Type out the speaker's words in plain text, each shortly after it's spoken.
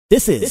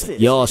This is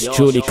yours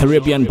truly,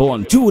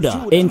 Caribbean-born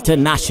Judah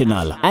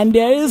International, and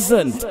there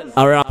isn't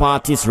a rap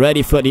artist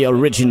ready for the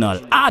original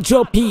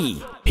Arjo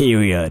P.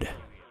 Period.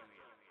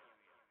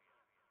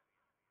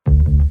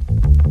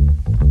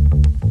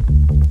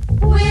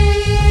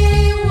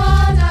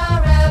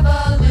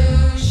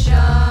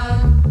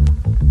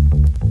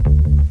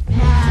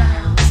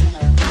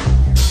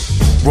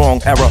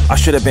 Wrong era, I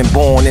should have been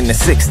born in the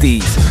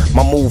 60s.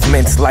 My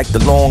movements like the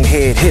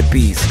long-haired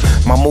hippies.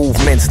 My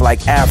movements like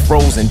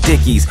afros and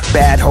dickies.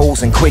 Bad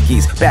hoes and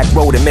quickies, back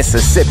road in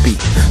Mississippi.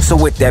 So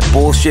with that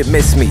bullshit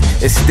miss me,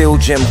 it's still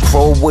Jim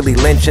Crow, Willie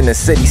Lynch, and the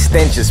city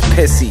stench is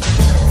pissy.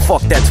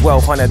 Fuck that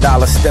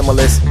 $1,200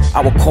 stimulus.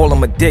 I would call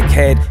him a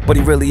dickhead, but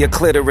he really a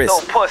clitoris.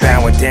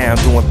 Bowing down,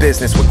 doing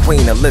business with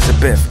Queen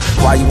Elizabeth,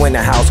 while you in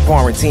the house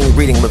quarantine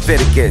reading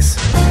Leviticus.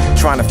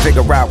 Trying to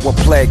figure out what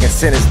plague and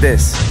sin is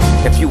this.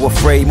 If you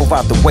afraid, move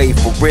out the way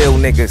for real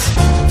niggas.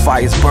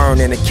 Fires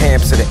burn in the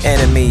camps of the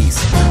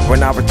enemies.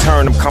 When I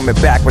return, I'm coming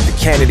back with the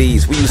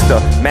Kennedys. We used to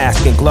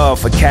mask and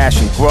glove for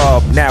cash and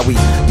grub. Now we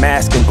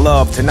mask and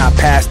glove to not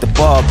pass the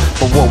bug.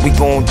 But what we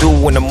gon' do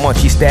when the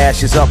munchie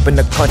stash is up and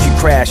the country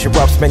crash? You're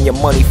up, spend your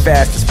money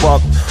fast as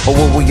fuck. Or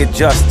will we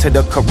adjust to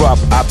the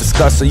corrupt? I'll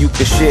discuss so you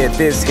can share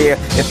this here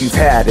if you've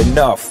had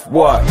enough.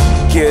 What?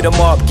 Get 'em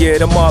up,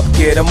 get 'em up,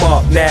 get 'em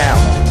up now.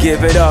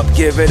 Give it up,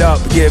 give it up,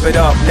 give it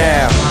up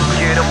now.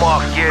 Get 'em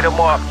up, get 'em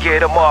up,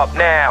 get 'em up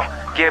now.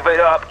 Give it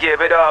up,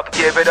 give it up,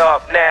 give it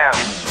up now.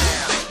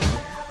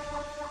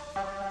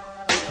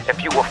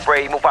 If you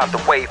afraid, move out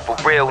the way for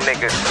real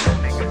niggas.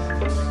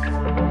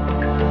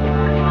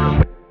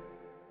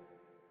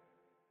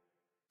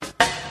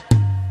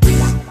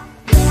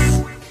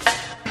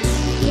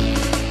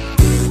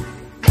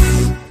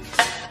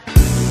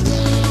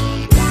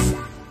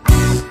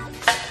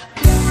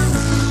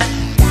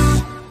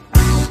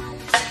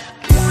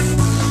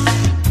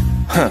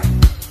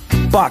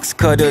 Box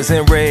cutters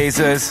and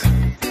razors,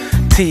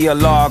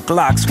 TLR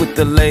Glocks with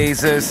the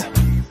lasers.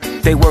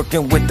 They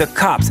working with the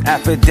cops,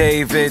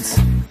 affidavits.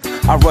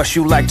 I rush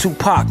you like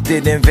Tupac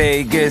did in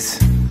Vegas.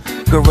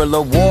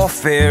 Guerrilla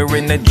warfare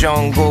in the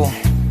jungle.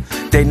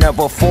 They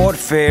never fought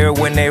fair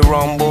when they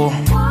rumble.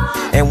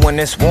 And when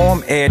it's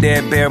warm air,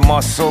 they're bare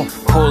muscle.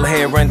 Pull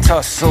hair and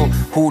tussle.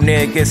 Who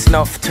near gets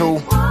snuffed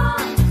to?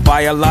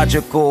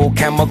 Biological,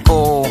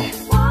 chemical,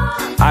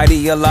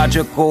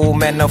 ideological,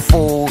 men are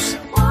fools.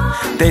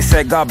 They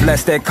said God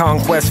bless their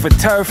conquest for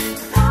turf.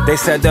 They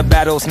said the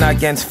battle's not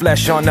against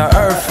flesh on the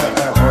earth.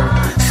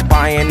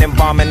 Spying and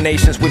bombing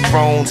nations with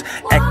drones.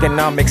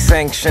 Economic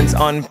sanctions,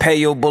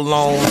 unpayable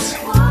loans.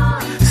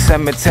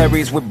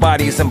 Cemeteries with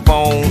bodies and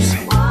bones.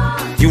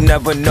 You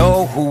never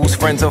know who's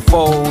friends or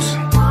foes.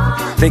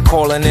 They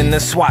calling in the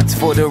SWATs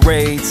for the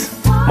raids.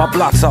 My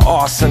blocks are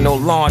arsenal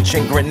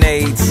launching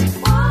grenades.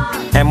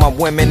 And my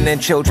women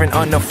and children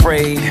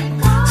unafraid.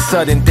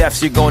 Sudden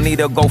deaths, you gon'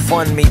 need a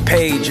GoFundMe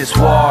page, it's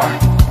war.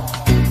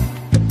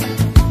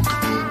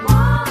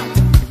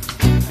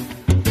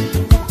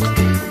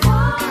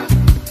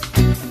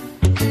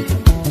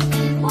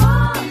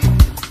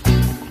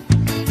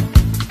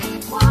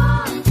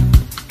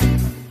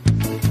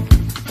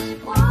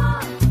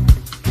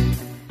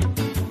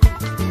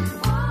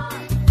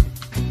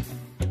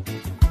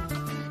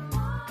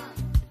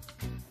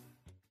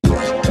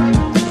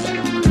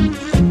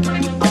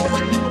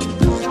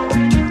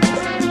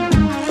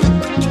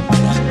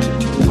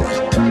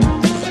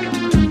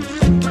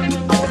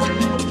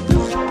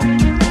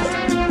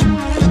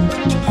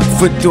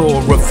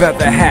 Fedora,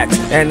 feather hats,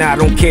 and I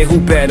don't care who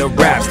better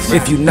raps.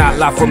 If you not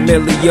La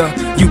Familia,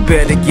 you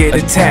better get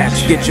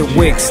attached. Get your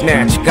wig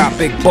snatched, got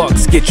big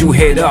bucks, get you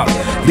hit up.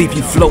 Leave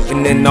you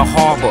floating in the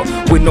harbor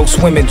with no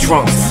swimming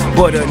trunks.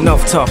 But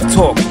enough tough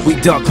talk, we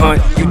duck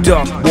hunt, you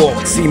duck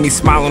walk. See me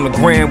smile on the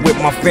ground with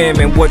my fam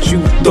and what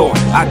you thought.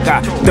 I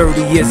got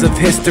 30 years of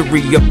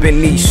history up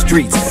in these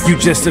streets. You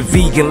just a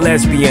vegan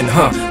lesbian,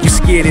 huh? You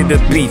scared of the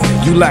beef.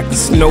 You like a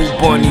snow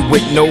bunny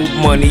with no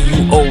money,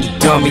 you old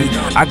dummy.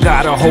 I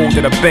got a hold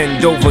that I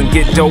bend over and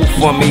get dope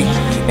for me.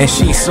 And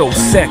she's so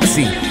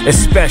sexy,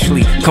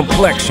 especially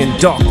complexion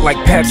dark like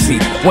Pepsi.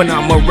 When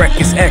I'm a wreck,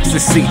 it's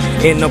ecstasy.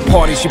 In the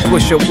party, she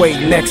push her weight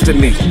next to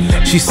me.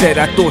 She said,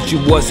 I thought you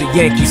was a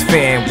Yankees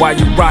fan. Why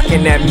you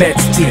rocking that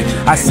Mets tee?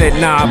 I said,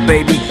 nah,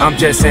 baby, I'm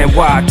just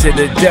NY to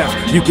the death.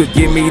 You could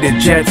give me the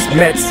Jets,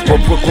 Mets, or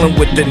Brooklyn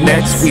with the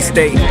Nets. We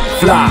stay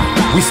fly,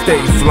 we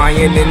stay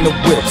flying in the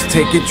whips,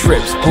 taking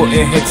trips,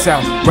 putting hits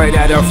out right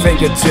at our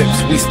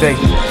fingertips. We stay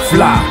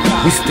fly,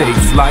 we stay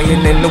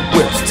flying in the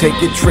whips,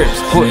 taking trips,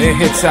 putting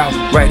hits out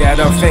right at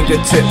our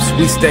fingertips.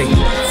 We stay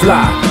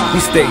fly, we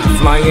stay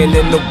flying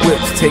in the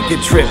whips,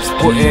 taking trips,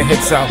 putting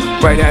hits out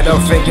right at our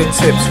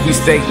fingertips. We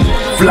stay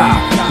fly,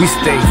 we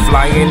stay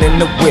flying in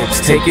the whips,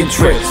 taking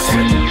trips.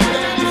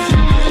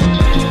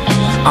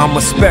 I'm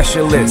a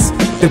specialist,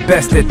 the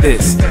best at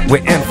this.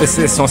 With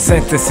emphasis on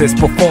synthesis,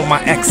 perform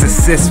my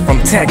exorcist from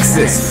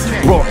Texas.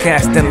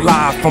 Broadcasting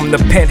live from the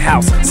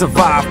penthouse,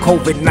 survive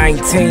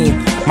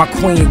COVID-19. My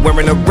queen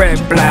wearing a red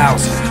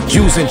blouse.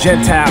 Jews and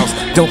Gentiles,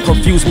 don't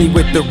confuse me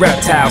with the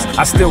reptiles.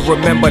 I still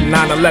remember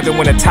 9/11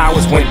 when the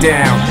towers went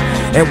down.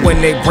 And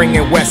when they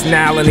bringin' West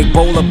Nile and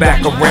Ebola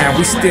back around,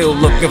 we still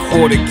looking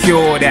for the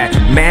cure that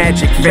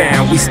magic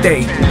found. We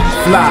stay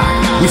fly,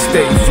 we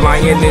stay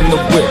flying in the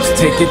whips,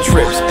 taking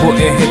trips,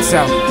 putting hits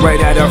out right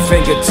at our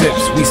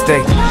fingertips. We stay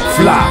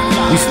fly,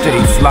 we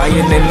stay flying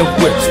in the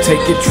whips,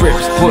 taking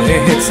trips,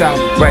 putting hits out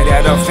right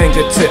at our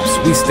fingertips.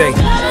 We stay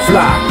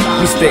fly,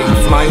 we stay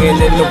flying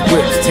in the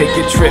whips,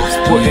 taking trips,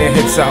 putting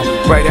hits out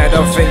right at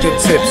our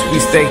fingertips. We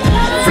stay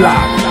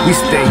fly, we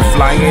stay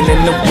flying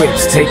in the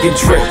whips, taking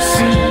trips.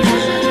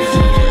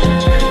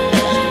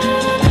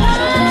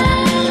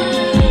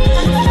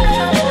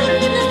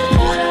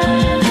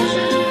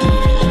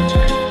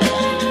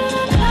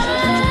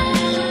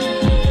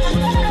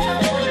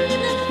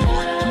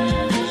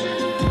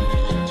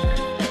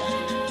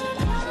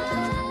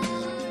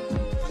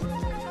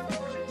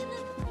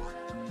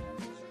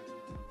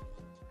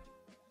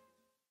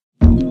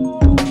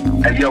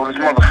 Hey yo, this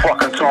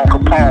motherfucking Tone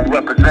Capone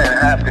representing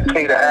half the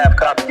K to half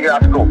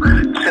Capiasco.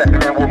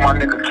 Checking in with my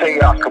nigga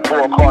Chaos,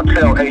 Cabral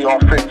Cartel,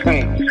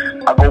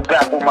 AR-15. I go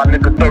back with my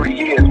nigga 30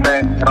 years,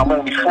 man, and I'm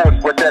only 40.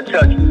 What that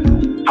tell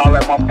you? Holla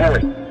at my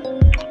boy.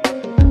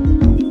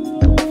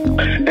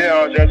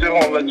 Yeah, I just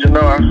want to let you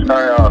know,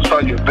 I saw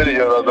your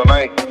video the other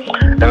night,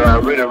 and I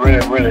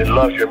really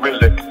love your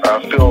music. I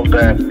feel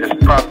that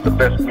it's probably the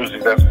best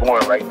music that's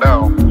going right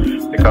now,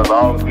 because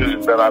all the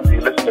music that I be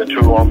listening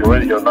to on the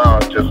radio now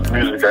is just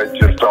music I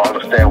just don't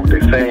understand what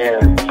they're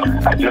saying.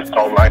 I just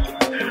don't like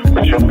it.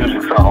 But your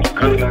music sounds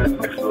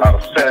good, makes a lot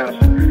of sense,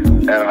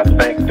 and I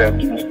think that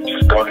you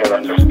just go ahead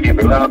and just keep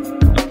it up,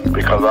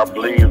 because I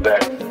believe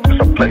that there's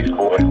a place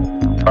for it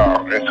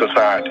in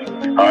society,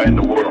 in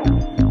the world.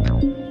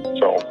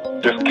 So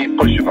just keep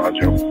pushing on,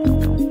 Joe.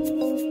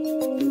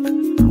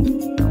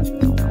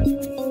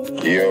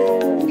 Yo,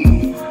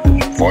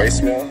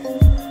 voicemail?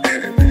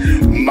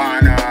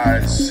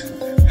 Manas.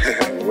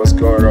 What's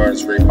going on?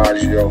 It's Ray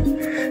Maggio.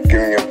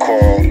 Give me a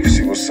call,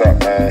 see what's up,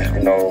 man.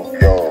 You know,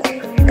 yo,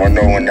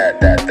 wanna know when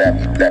that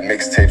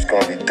mixtape's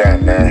gonna be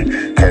done,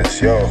 man.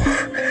 Cause yo,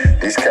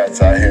 these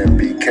cats out here in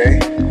BK,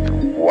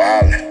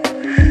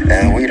 wildin'.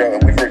 And we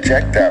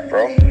reject that,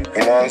 bro.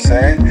 You know what I'm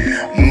saying?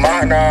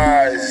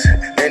 Manas,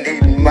 they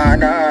need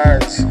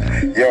manas.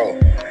 Yo,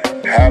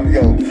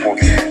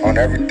 on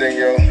everything,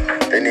 yo,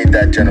 they need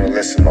that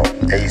Generalissimo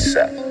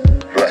ASAP.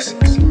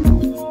 Blessings.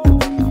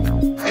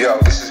 Yo,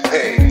 this is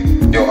Pay.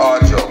 Yo,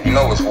 Arjo, you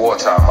know it's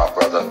wartime, my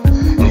brother.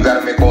 And you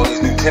gotta make all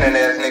these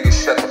lieutenant-ass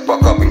niggas shut the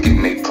fuck up and get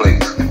in their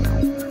place.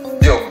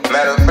 Yo,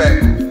 matter of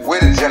fact, where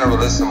the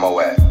Generalissimo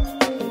at?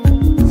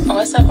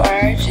 What's up,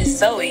 Arj? It's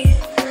Zoe.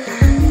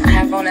 I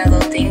have on that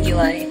little thing you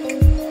like.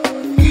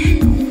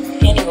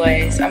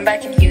 Anyways, I'm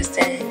back in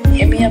Houston.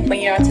 Hit me up when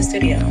you're at the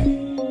studio.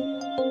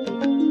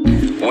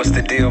 What's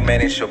the deal,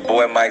 man? It's your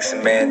boy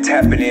Mikeson, man.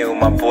 Tapping in with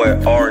my boy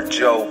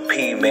Arjo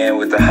P, man,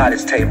 with the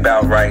hottest tape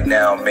out right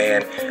now,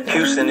 man.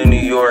 Houston to New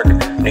York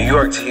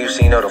to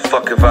Houston, you know the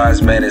fucking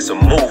vibes, man. It's a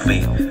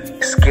movie.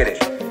 Let's get it.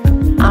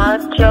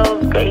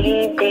 Arjo,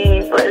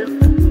 baby, what's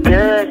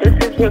good?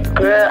 This is your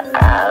girl,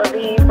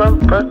 Ali from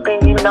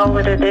Brooklyn. You know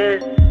what it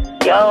is.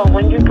 Yo,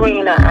 when you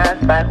bring the ass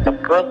back to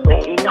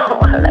Brooklyn, you know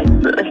I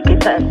like to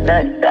get that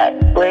nut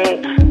that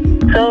way.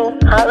 So,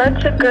 holla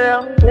at your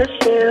girl. Miss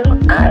you.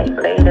 Alright,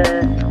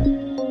 later.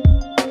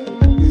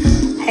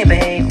 Hey,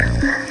 babe.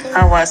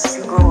 I watched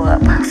you grow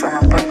up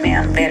from a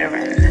Brooklyn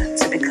veteran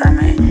to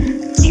becoming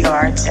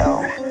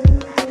Arjo,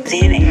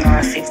 then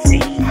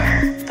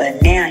AR-15,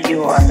 but now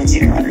you are the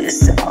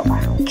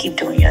Generalissimo. Keep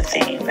doing your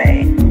thing,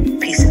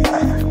 babe. Peace and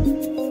love.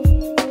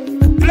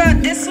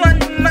 Blood, this one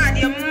mad,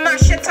 you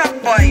mash it up,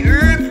 boy.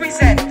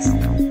 Represent.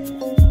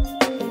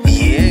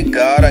 Yeah,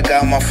 God, I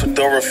got my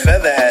fedora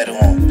feather hat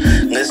on.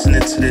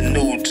 Listening to the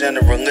new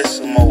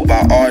Generalissimo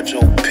by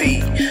Arjo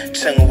P.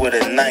 Chillin' with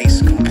a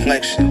nice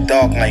complexion,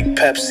 dark like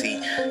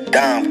Pepsi.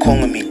 Dom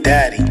calling me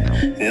daddy.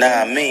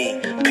 Nah, I mean,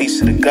 peace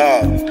to the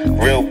God.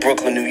 Real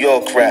Brooklyn, New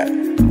York rap.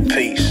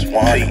 Peace,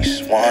 one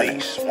peace, one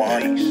peace,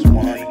 one peace,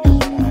 one peace.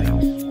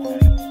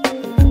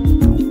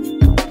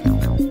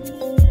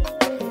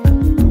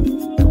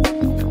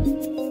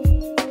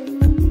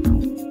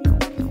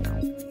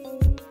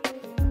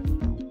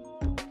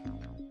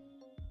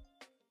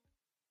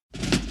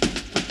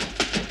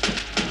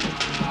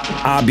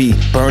 I be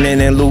burning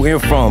and looting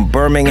from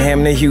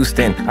Birmingham to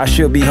Houston. I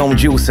should be home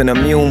juicing,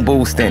 immune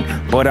boosting,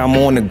 but I'm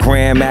on the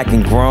gram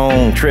acting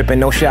grown, tripping,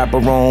 no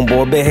chaperone.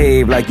 Boy,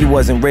 behave like you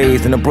wasn't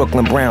raised in a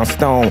Brooklyn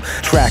brownstone.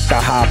 Track,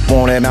 I hop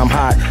on it, I'm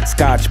hot.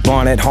 Scotch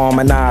bonnet,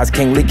 harmonized,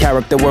 kingly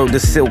character, word to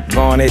silk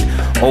garnet.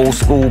 Old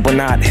school, but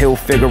not hill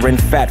figuring,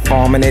 fat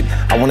farming it.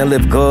 I wanna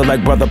live good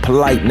like Brother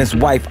Polite and his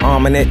wife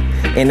arming it.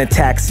 In a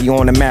taxi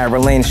on the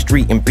Maryland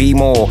Street in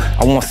B-Mall.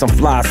 I want some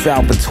fly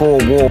Salvatore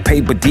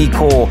wallpaper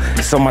decor,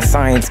 so my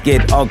science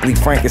get ugly.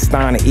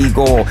 Frankenstein and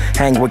Igor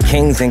hang with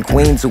kings and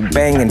queens who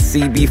bang and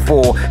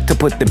CB4 to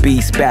put the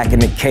beast back in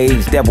the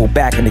caves, devil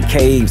back in the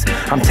caves.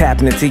 I'm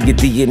tapping into your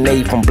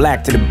DNA from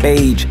black to the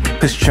beige,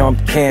 cause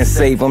Trump can't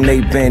save them,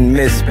 they've been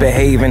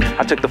misbehaving.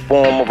 I took the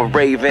form of a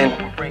raven,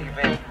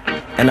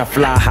 and I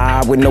fly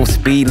high with no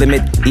speed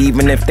limit,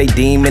 even if they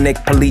deeming it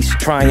police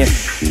trying.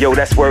 Yo,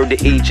 that's word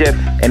to Egypt,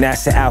 and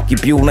that's to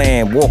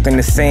Alkebulan. Walking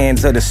the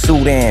sands of the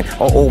Sudan,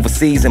 or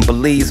overseas in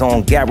Belize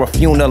on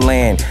Garifuna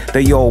land.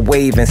 They all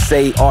wave and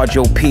say,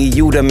 Arjo P,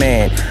 you the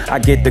man. I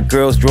get the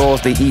girls'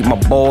 drawers, they eat my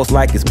balls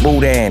like it's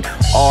Boudin.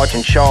 Arj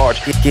in charge,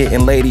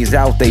 getting ladies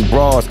out they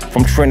bras.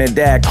 From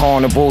Trinidad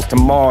carnivals to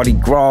Mardi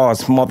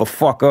Gras,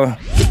 motherfucker.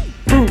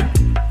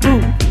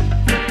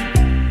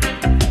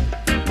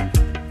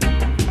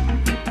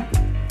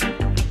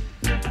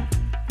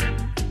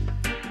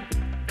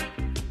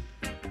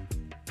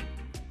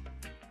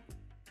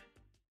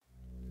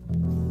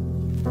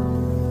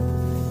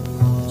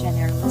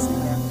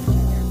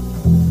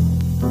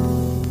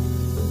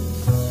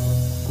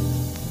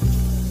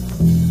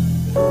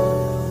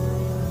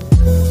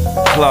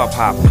 Club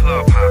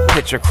hopping,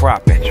 picture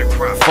cropping,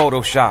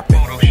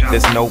 photoshopping.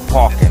 There's no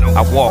parking.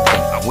 I walk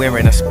in,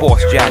 wearing a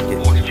sports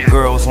jacket.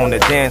 Girls on the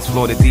dance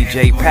floor, the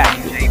DJ packed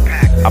it.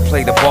 I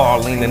play the bar,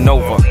 leaning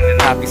over.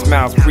 Happy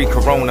smiles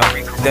pre-corona.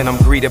 Then I'm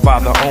greeted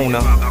by the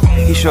owner.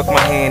 He shook my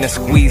hand and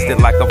squeezed it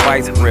like a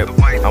vice grip.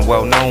 I'm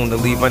well known to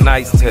leave a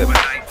nice tip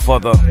for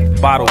the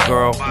bottle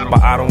girl,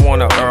 but I don't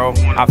want to Earl.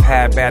 I've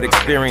had bad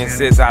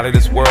experiences out of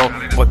this world,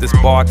 but this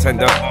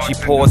bartender, she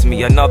pours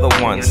me another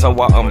one. So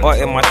I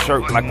unbutton my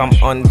shirt like I'm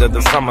under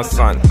the summer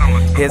sun.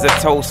 Here's a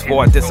toast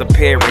for a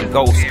disappearing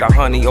ghost. Got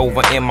honey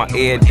over in my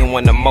ear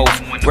doing the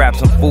most. Grab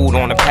some food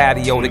on the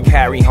patio to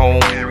carry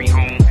home.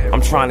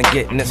 I'm trying to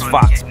get in this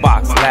Fox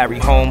box, Larry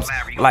Holmes.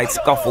 Light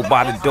scuffle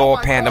by the door,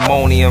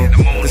 pandemonium.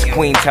 This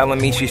queen telling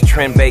me she's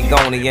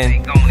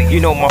Trinbagonian. You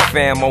know my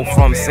famo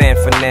from San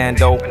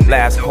Fernando.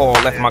 Last call,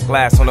 left my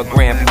glass on the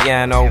grand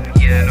piano.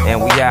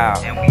 And we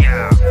out.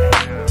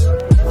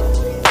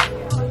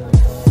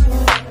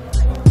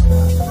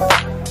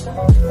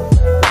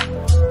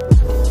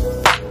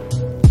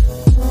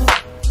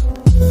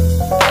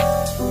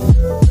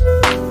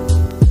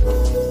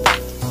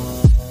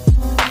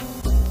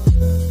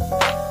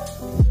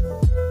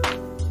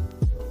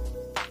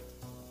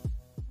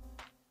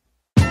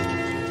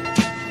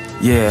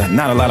 Yeah,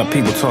 not a lot of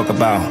people talk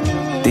about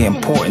the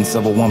importance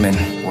of a woman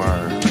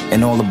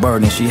and all the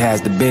burden she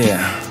has to bear.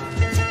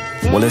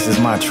 Well, this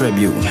is my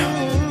tribute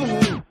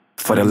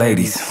for the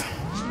ladies.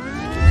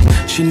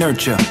 She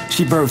nurtured,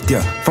 she birthed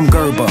ya from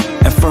Gerber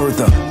and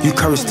further. You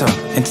cursed her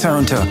and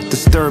turned her,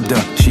 disturbed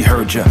her. She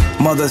heard ya.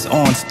 Mothers,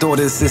 aunts,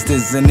 daughters,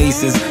 sisters, and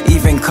nieces,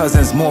 even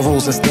cousins,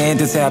 morals and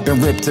standards have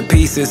been ripped to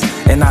pieces.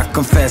 And I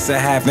confess I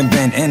haven't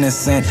been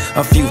innocent.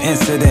 A few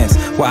incidents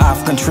where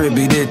I've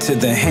contributed to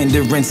the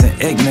hindrance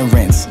and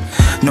ignorance.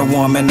 No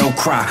woman, no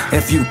cry.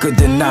 If you could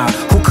deny,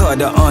 who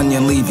cut an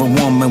onion, leave a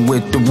woman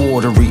with the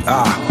watery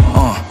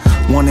eye?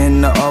 One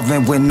in the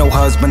oven with no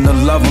husband to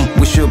love them.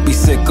 We should be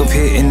sick of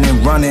hitting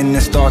and running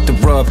and start to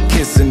rub,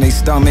 kissing their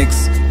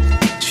stomachs.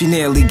 She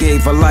nearly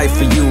gave her life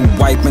for you,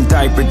 wiping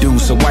diaper do,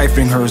 so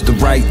wifing her's the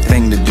right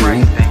thing to do.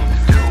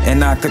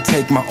 And I could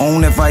take my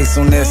own advice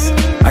on this.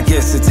 I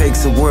guess it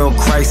takes a world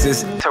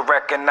crisis to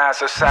recognize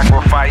her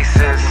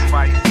sacrifices.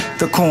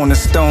 The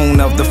cornerstone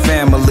of the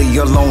family,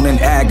 alone in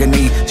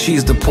agony.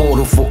 She's the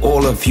portal for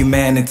all of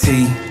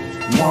humanity.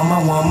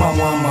 Woman, woman,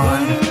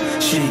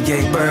 woman, she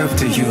gave birth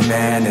to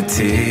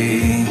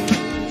humanity.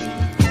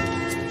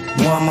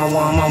 Woman,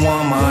 woman,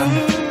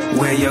 woman,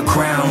 wear your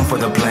crown for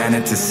the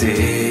planet to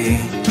see.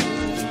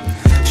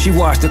 She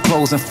washed her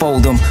clothes and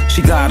fold them.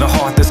 She got a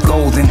heart that's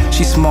golden.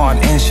 She smart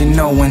and she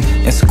knowing.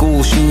 In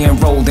school she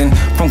enrolled in.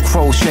 From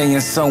crochet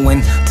and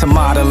sewing to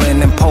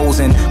modeling and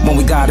posing. When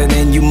we got it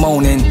in, you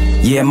moaning.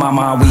 Yeah,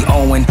 mama, we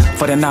owing.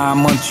 For the 9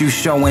 months you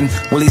showing.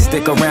 Will he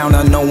stick around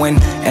unknowing?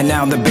 And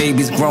now the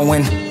baby's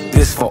growing.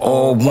 This for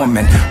all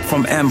women,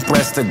 from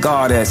empress to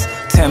goddess,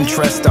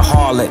 temptress to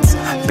harlots,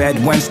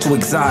 bedwench to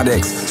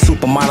exotics,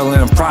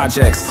 supermodeling and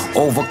projects,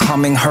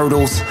 overcoming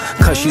hurdles,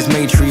 cause she's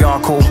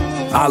matriarchal.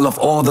 I love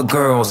all the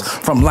girls,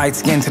 from light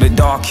skin to the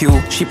dark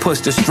hue. She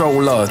pushed the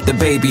stroller, the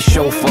baby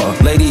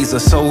chauffeur. Ladies are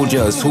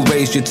soldiers who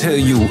raised you till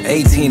you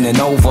 18 and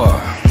over.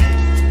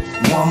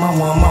 Woman,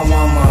 woman,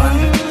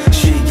 woman,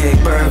 she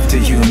gave birth to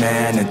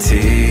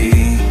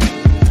humanity.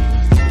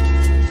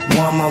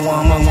 Woman,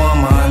 woman,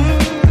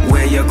 woman,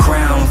 wear your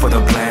crown for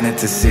the planet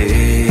to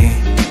see.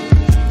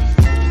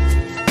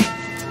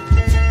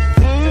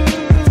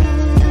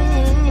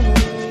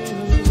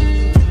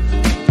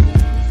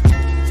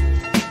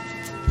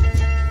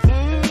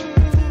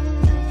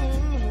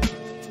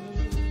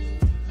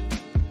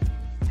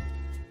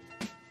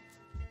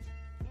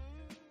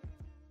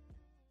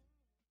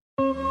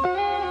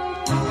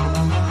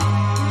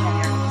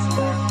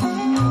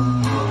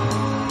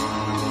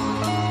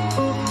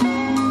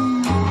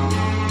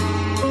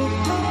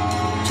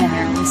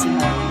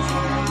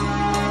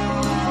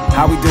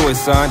 How we do it,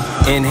 son?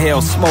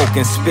 Inhale smoke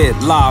and spit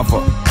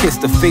lava. Kiss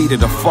the feet of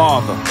the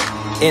father.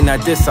 In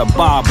Addis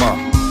Ababa,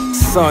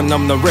 son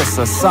of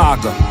Narissa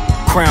Saga.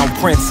 Crown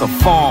Prince, a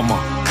farmer.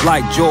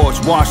 Like George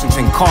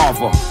Washington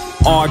Carver.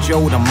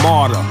 Arjo the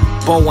martyr.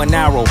 Bow and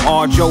arrow,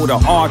 Arjo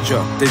the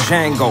archer. The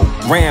Django,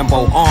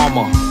 Rambo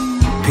armor.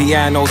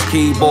 Pianos,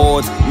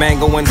 keyboards,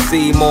 Mango and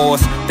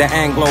Seymours. The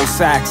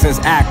Anglo-Saxons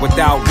act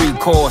without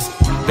recourse.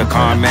 The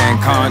con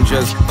man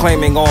conjures,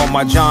 claiming all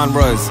my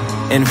genres.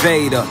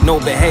 Invader, no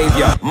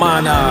behavior,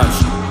 monarch.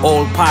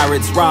 Old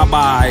pirates,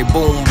 rabbi,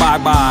 boom,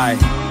 bye-bye.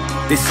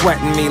 They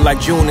sweating me like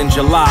June and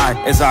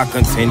July as I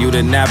continue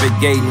to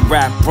navigate and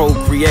rap,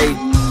 procreate.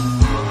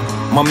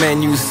 My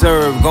menu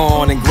serve, go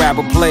on and grab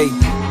a plate.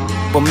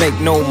 But make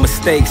no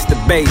mistakes, the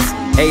bass,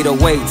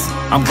 808s.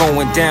 I'm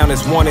going down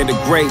as one of the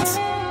greats.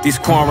 These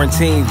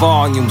quarantine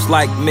volumes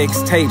like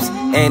mixtapes.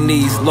 And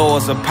these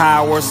laws of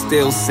power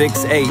still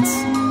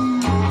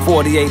 6/8.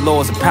 48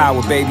 laws of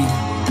power, baby.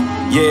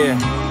 Yeah,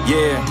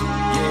 yeah,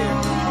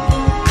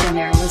 yeah.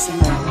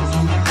 Generalissimo.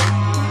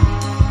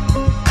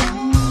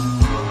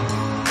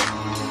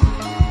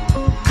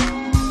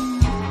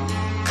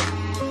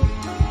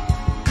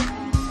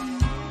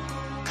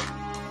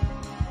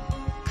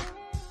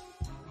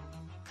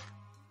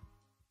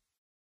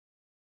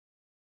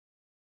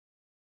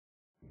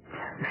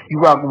 You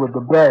rockin' with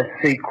the best,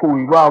 say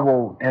Kui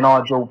Ravo and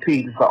Arjo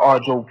P. This is the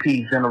Arjo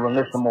P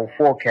Generalissimo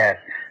forecast.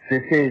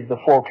 This is the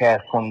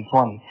forecast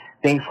 2020.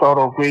 Things start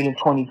off great in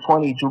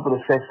 2020.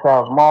 Jupiter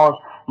sextiles Mars,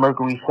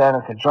 Mercury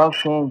Saturn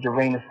conjunction,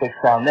 Uranus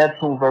sextile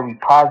Neptune, very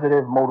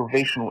positive,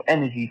 motivational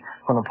energy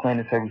from the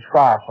planetary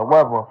skies.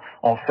 However,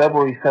 on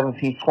February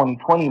 17,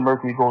 2020,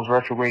 Mercury goes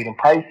retrograde in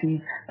Pisces,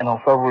 and on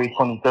February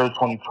 23,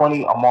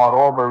 2020, Ahmaud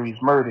Arbery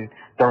is murdered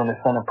during the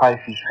Sun in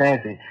Pisces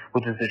transit,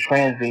 which is the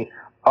transit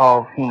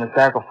of human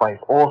sacrifice.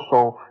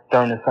 Also,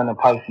 during the Sun in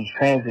Pisces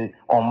transit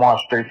on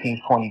March 13,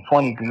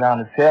 2020,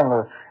 Breonna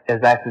Taylor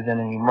is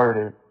accidentally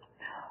murdered.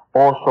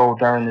 Also,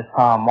 during this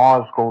time,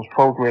 Mars goes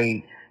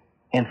prograde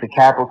into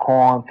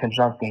Capricorn,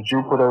 conjuncting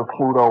Jupiter,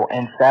 Pluto,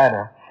 and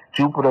Saturn.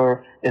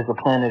 Jupiter is the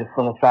planet of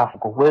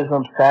philosophical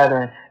wisdom,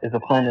 Saturn is the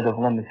planet of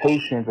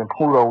limitations, and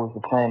Pluto is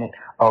the planet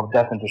of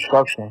death and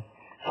destruction.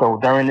 So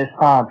during this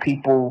time,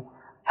 people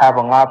have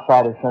a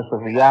lopsided sense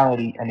of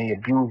reality and they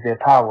abuse their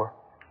power.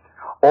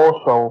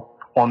 Also,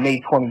 on May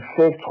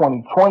 25th,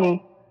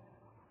 2020,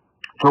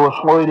 George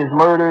Floyd is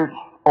murdered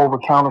over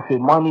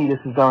counterfeit money. This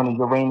is during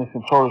the Uranus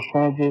and Taurus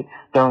transit.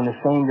 During the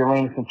same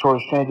Uranus and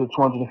Taurus transit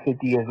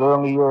 250 years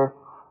earlier,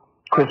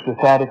 Chris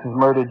Papadakis is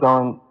murdered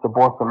during the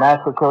Boston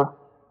Massacre.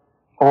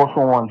 Also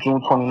on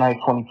June 29,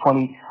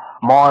 2020,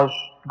 Mars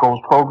goes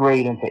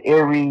prograde into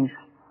Aries,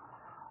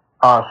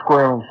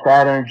 squaring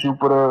Saturn,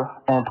 Jupiter,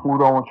 and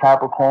Pluto in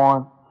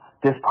Capricorn.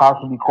 This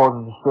possibly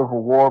causes a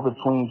civil war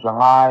between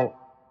July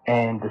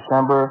and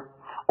December.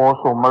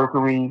 Also,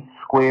 Mercury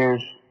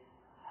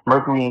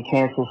in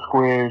Cancer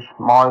squares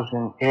Mars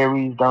in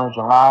Aries during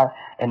July,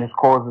 and this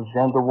causes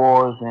gender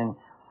wars and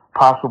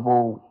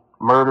possible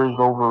murders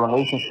over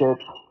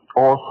relationships.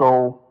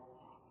 Also,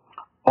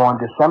 on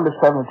December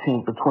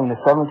 17th, between the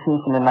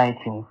 17th and the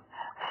 19th,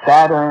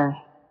 Saturn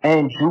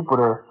and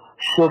Jupiter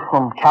shift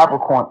from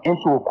Capricorn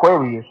into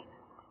Aquarius,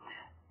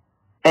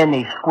 and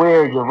they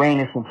square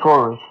Uranus and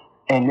Taurus,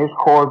 and this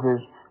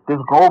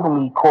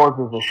globally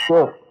causes a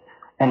shift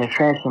and a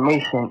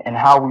transformation in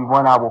how we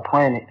run our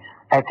planet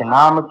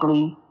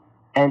economically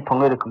and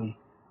politically.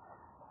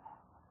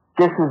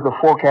 This is the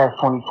forecast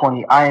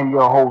 2020. I am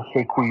your host,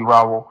 Kui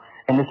Ravo,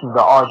 and this is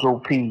the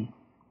Arjo P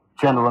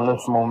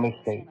Generalissimo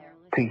Mixtape.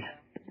 Peace.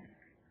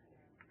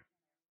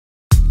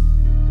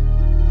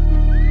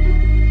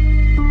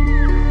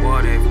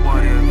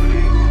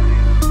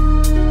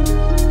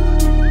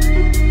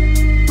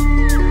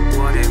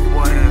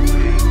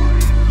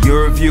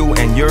 Your view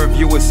and your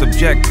view is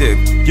subjective.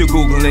 You're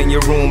Googling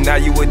your room, now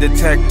you a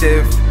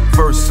detective.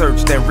 First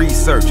search, then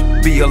research.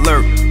 Be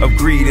alert of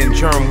greed and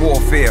germ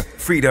warfare.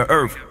 Free the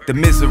earth, the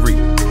misery.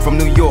 From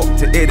New York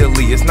to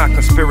Italy, it's not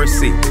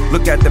conspiracy.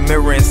 Look at the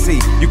mirror and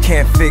see. You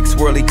can't fix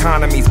world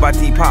economies by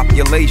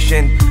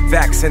depopulation,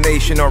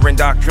 vaccination, or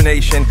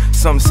indoctrination.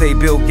 Some say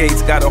Bill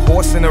Gates got a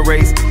horse in a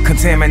race.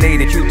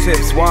 Contaminated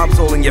Q-tips, swabs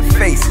all in your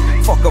face.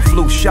 Fuck a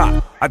flu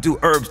shot. I do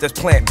herbs that's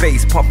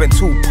plant-based, pumping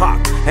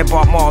Tupac and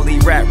Bob Marley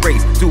rat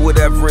race. Do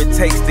whatever it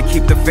takes to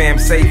keep the fam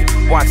safe.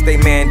 Watch they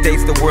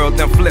mandates, the world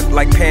done flip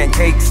like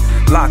pancakes.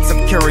 Lots of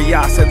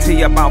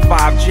curiosity about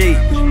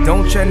 5G.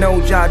 Don't you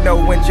know Jah know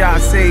when Jah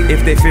see?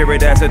 If they fear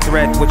it as a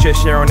threat, what you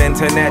share on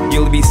internet,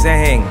 you'll be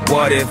saying,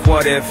 what if,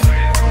 what if?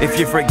 If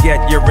you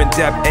forget you're in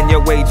debt and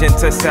your wage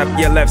intercept,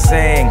 you're left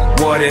saying,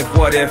 what if,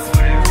 what if?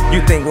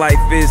 You think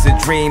life is a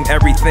dream,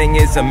 everything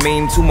is a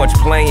meme, too much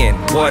playing.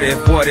 What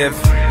if, what if?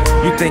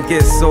 You think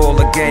it's all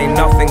a game,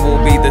 nothing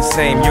will be the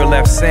same. You're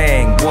left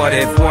saying, what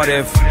if, what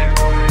if?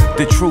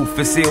 The truth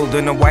is sealed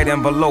in a white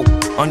envelope.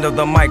 Under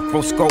the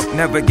microscope,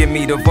 never give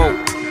me the vote.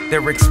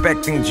 They're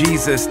expecting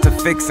Jesus to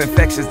fix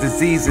infectious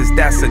diseases.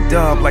 That's a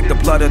dub, like the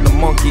blood of the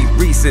monkey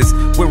Reese's.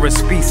 We're a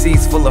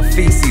species full of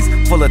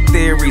feces, full of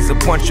theories, a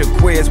bunch of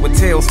queers with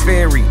tails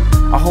fairy.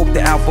 I hope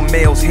the alpha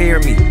males hear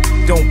me.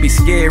 Don't be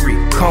scary,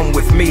 come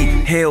with me,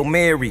 Hail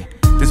Mary.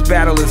 This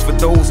battle is for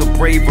those of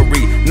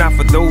bravery, not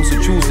for those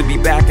who choose to be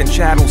back in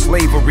chattel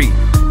slavery.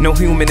 No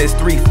human is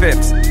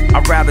 3/5.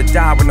 I'd rather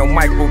die with no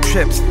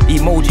microchips.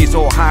 Emojis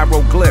or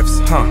hieroglyphs,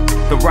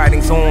 The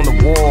writing's on the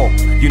wall.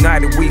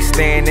 United we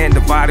stand and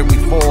divided we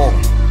fall.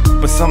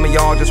 But some of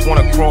y'all just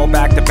wanna crawl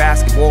back to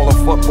basketball or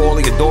football,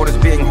 or your daughters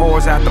being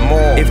whores at the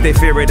mall. If they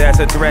fear it as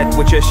a threat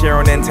with your share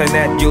on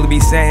internet, you'll be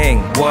saying,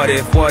 what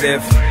if, what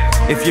if?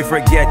 If you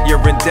forget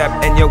you're in debt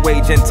and your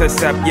wage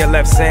intercept, you're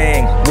left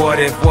saying, what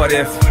if, what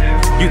if?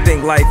 You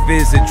think life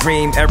is a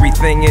dream,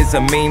 everything is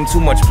a meme,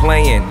 too much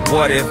playing.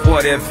 What if,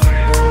 what if?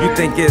 You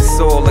think it's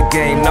all a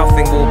game,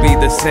 nothing will be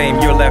the same.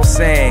 You're left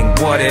saying,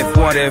 what if,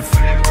 what if?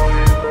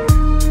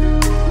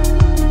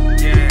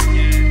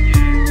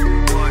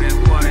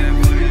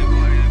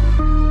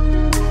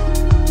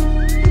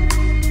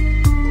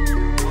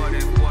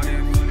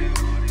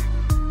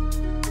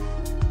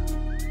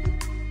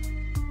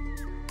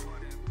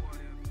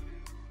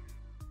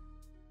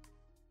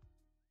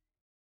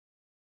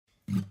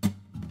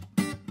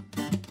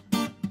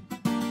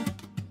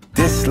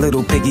 This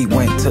little piggy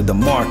went to the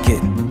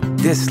market.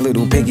 This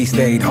little piggy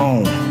stayed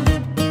home.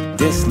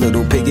 This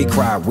little piggy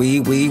cried wee,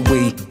 wee,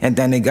 wee, and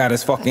then they got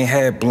his fucking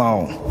head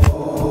blown.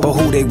 But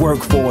who they work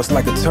for is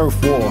like a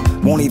turf war.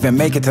 Won't even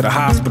make it to the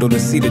hospital to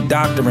see the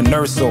doctor and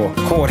nurse or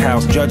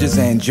courthouse judges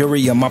and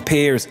jury are my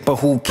peers. But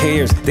who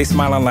cares? They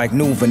smiling like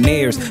new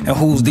veneers. And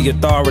who's the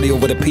authority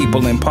over the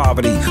people in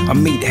poverty? A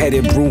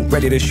meat-headed brute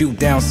ready to shoot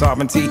down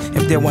sovereignty.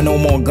 If there were no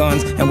more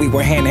guns and we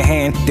were hand in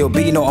hand, there'll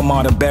be no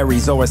Amada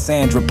Berries or a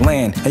Sandra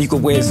Bland. And you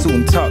could wear a suit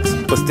and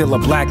tux, but still a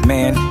black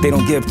man. They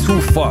don't give two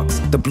fucks.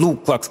 The Blue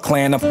Klux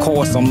Klan, of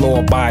course I'm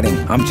law-abiding.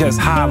 I'm just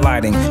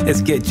highlighting,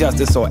 let's get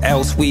justice or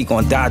else we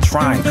gon' die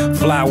trying.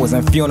 Flowers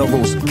and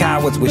funerals,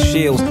 cowards with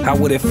shields. How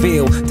would it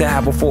feel to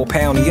have a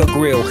 4-pound in your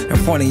grill in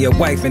front of your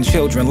wife and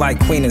children like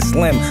Queen and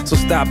Slim? So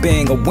stop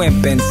being a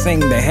wimp and sing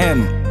the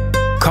hymn.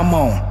 Come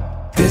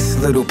on. This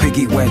little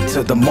piggy went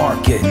to the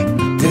market.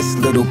 This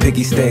little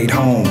piggy stayed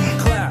home.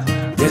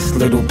 This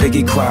little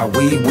piggy cried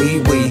wee, wee,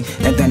 wee,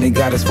 and then he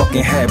got his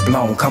fucking head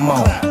blown. Come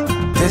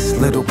on. This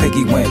little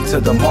piggy went to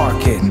the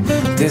market.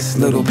 This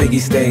little piggy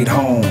stayed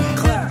home.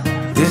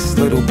 This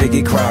little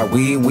piggy cried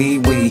wee, wee,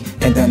 wee,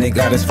 and then they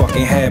got his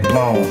fucking head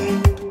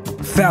blown.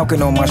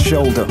 Falcon on my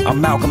shoulder,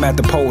 I'm Malcolm at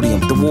the podium.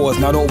 The war's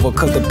not over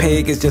cause the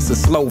pig is just a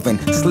Sloven.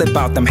 Slip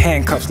out them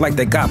handcuffs like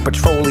they got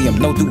petroleum.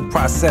 No due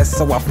process,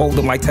 so I fold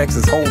them like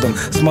Texas Hold'em.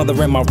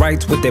 Smothering my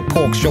rights with their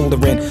pork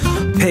shouldering.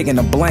 Pig in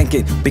a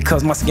blanket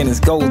because my skin is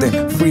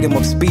golden. Freedom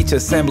of speech,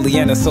 assembly,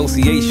 and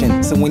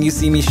association. So when you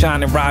see me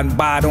shining, riding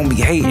by, don't be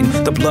hating.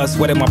 The blood,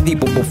 sweat of my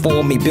people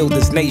before me build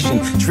this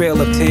nation. Trail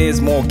of tears,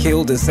 more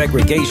killed in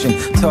segregation.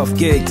 Tough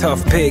gig,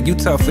 tough pig, you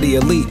tough for the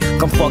elite.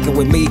 Come fucking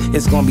with me,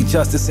 it's gonna be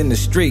justice in the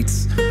streets.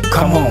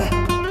 Come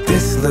on.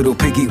 This little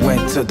piggy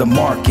went to the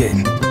market.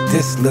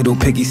 This little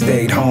piggy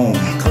stayed home.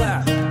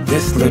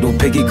 This little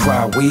piggy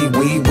cried wee,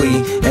 wee, wee,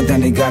 and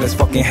then he got his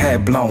fucking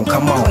head blown.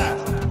 Come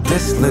on.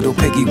 This little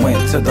piggy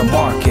went to the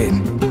market.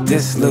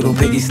 This little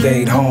piggy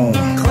stayed home.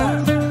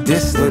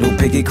 This little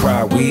piggy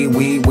cried wee,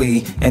 wee,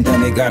 wee, and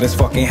then they got his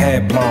fucking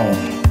head blown.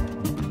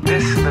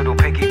 This little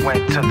piggy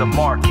went to the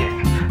market.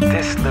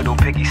 This little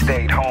piggy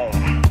stayed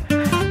home.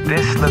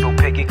 This little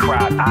piggy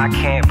cried, I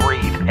can't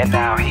breathe, and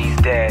now he's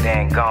dead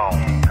and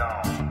gone.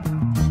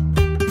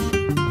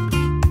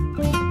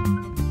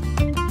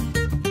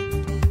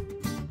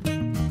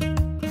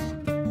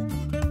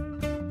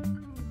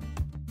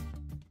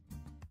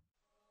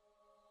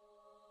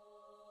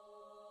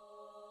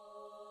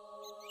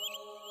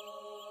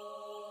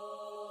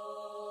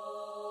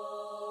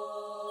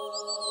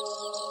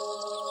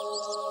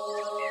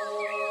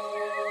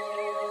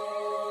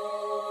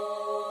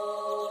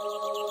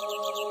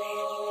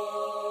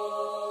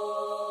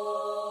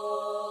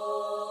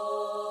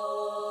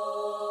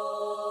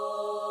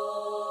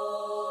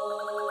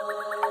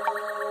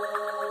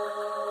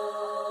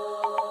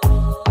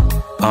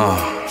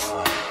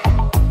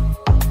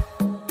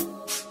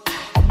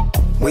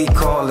 We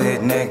call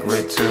it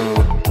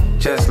Negritude,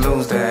 just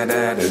lose that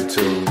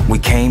attitude. We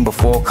came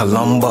before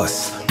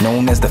Columbus,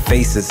 known as the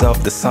faces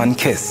of the sun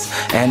kiss.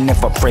 And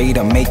if I prayed,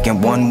 I'm making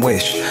one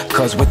wish,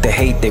 cause with the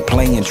hate they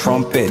playing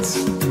trumpets.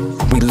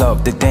 We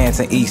love to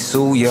dance in East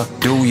Suya.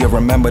 Do you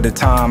remember the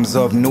times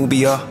of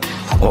Nubia?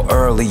 Or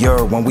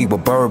earlier when we were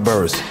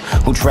Berbers,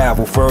 who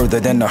traveled further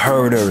than the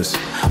herders,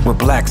 with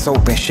black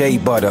soap and shea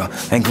butter,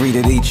 and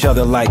greeted each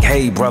other like,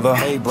 hey brother,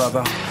 hey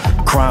brother.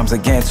 Crimes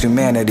against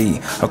humanity,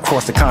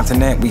 across the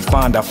continent we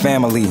find our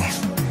family.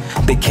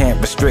 They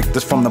can't restrict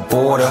us from the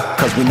border,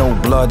 cause we know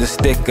blood is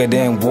thicker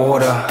than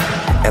water.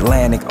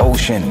 Atlantic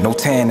Ocean, no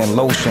tan and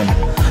lotion,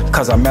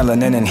 cause our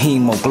melanin and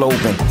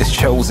hemoglobin is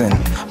chosen,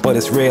 but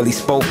it's rarely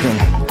spoken,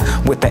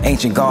 with the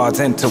ancient gods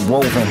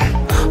interwoven.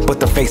 But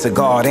the face of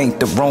God ain't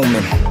the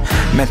Roman.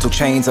 Mental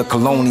chains of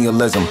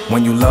colonialism.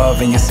 When you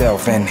love in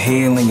yourself and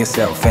healing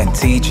yourself and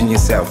teaching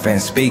yourself and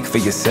speak for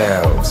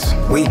yourselves.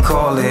 We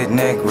call it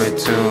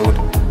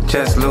negritude.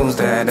 Just lose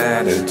that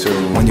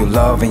attitude. When you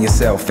love in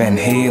yourself and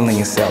healing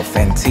yourself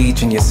and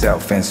teaching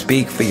yourself and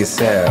speak for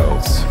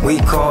yourselves. We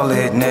call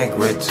it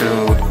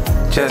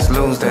negritude. Just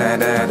lose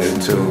that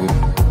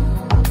attitude.